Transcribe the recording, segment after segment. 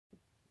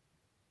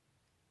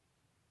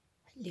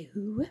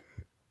Hello.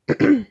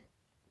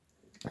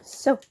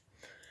 So,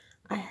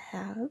 I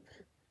have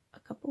a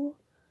couple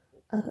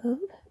of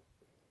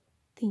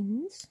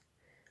things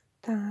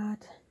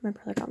that my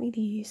brother got me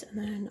these, and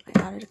then I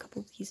added a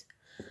couple of these.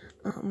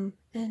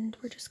 And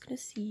we're just gonna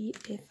see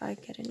if I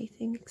get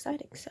anything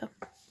exciting. So,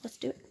 let's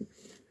do it.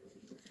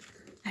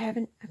 I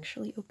haven't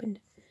actually opened,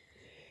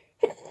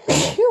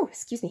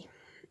 excuse me,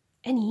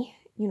 any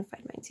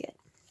Unified Minds yet.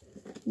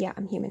 Yeah,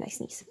 I'm human, I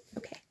sneeze.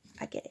 Okay,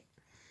 I get it.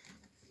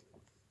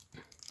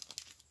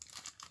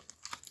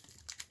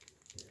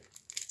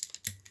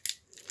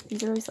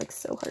 These are always like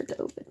so hard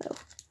to open though.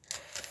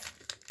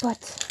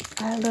 But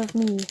I love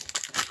me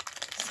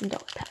some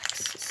dollar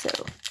packs, so.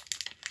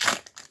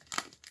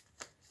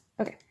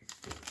 Okay.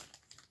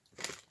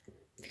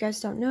 If you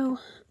guys don't know,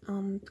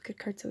 the good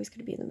card's always going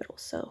to be in the middle,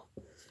 so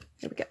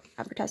here we go.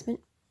 Advertisement.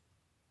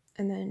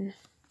 And then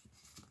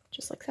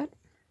just like that.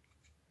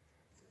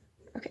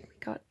 Okay, we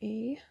got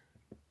a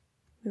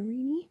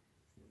Marini,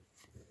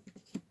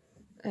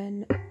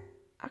 an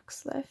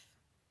Axlef,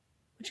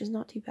 which is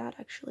not too bad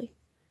actually,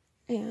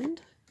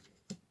 and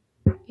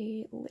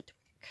a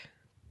Litwick.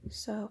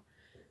 So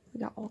we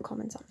got all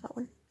commons out of that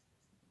one.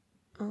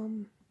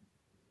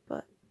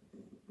 But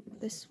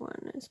this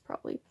one is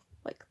probably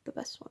like the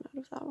best one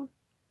out of that one.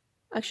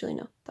 Actually,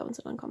 no, that one's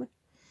an uncommon.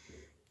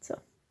 So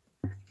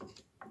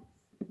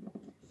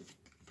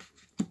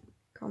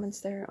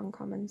commons there,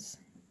 uncommons,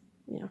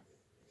 you know,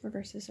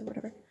 reverses or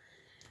whatever.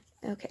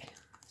 Okay,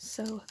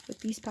 so with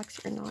these packs,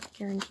 you're not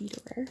guaranteed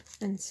a rare,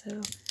 and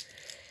so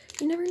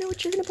you never know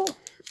what you're gonna pull.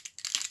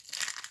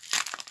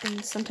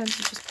 And sometimes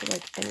you just pull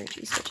like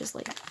energies, which is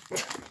like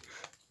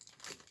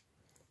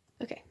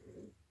okay.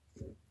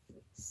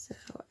 So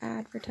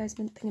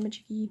advertisement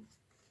thingamajiggy,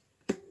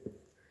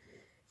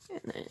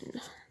 and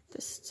then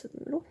this to the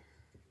middle.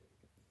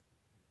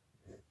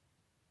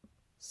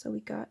 So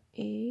we got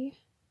a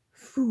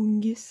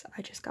Fungus.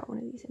 I just got one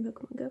of these in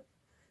Pokemon Go.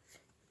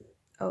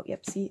 Oh,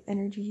 yep, see,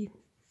 energy.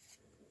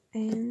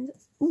 And,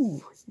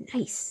 ooh,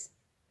 nice.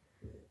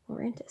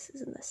 Lurantis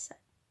is in this set.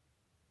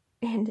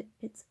 And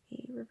it's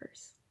a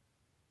reverse.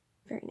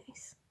 Very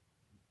nice.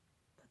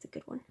 That's a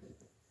good one.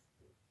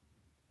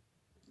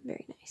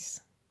 Very nice.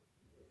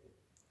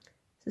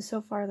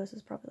 So far, this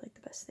is probably like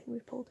the best thing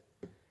we've pulled.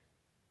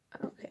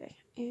 Okay,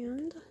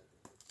 and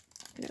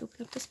I'm gonna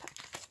open up this pack.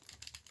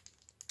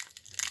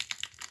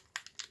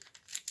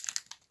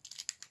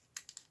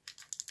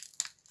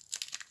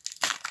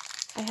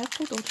 I have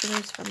pulled ultra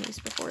rares from these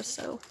before,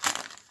 so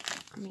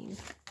I mean,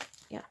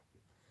 yeah.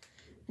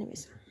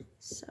 Anyways,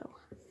 so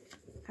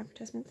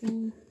advertisement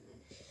thing.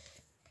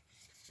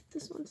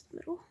 This one's the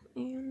middle,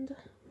 and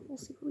we'll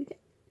see what we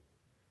get.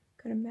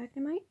 Got a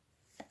Magnemite,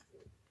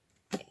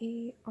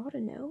 a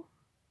Audino,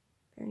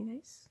 very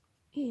nice,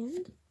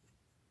 and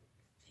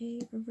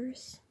a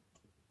reverse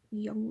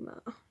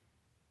Youngma.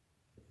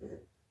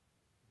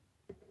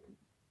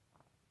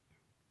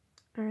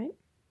 Alright,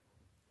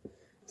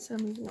 so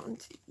moving on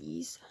to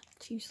these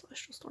two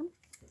Celestial Storm.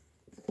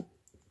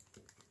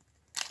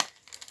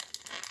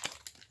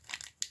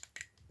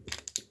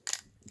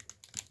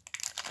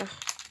 Ugh,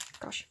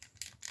 gosh.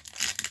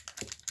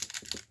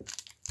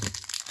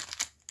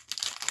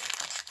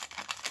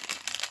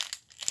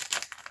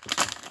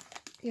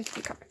 You have to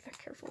be kind of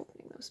careful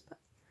opening those, but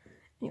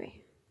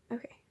anyway,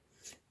 okay.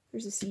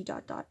 There's a C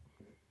dot dot.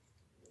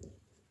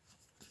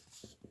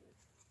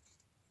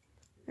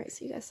 Alright,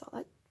 so you guys saw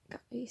that.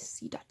 Got a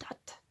C dot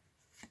dot.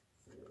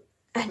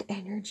 An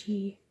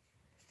energy.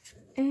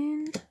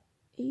 And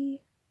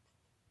a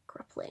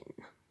Gruplin.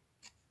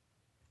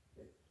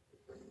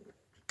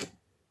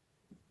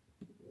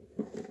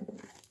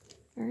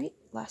 Alright,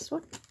 last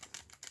one.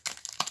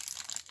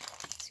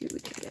 Let's see what we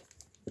can get.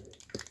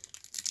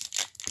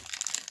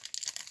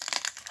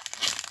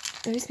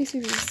 It always makes me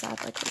really sad,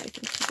 like, when I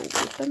think people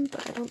wait them,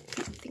 but I don't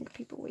think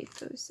people wait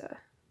those,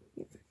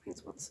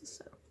 Unified ones,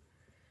 so I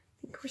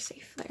think we're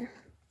safe there.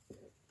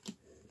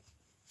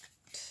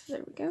 So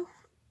there we go.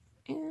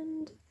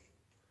 And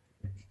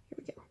here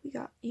we go. We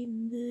got a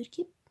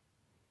Mudkip.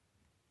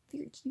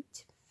 Very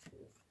cute.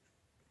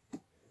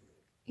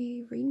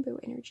 A Rainbow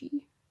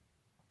Energy.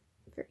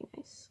 Very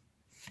nice.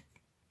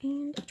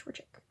 And a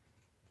Torchic.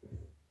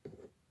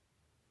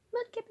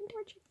 Mudkip and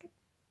Torchic.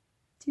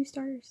 2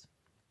 stars.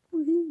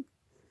 Woohoo!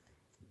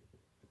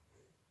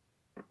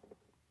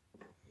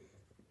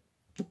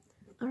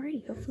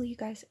 Alrighty, hopefully you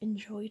guys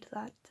enjoyed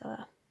that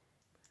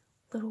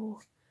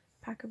little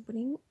pack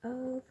opening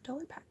of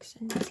dollar packs,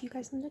 and I'll see you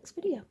guys in the next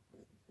video.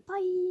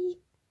 Bye!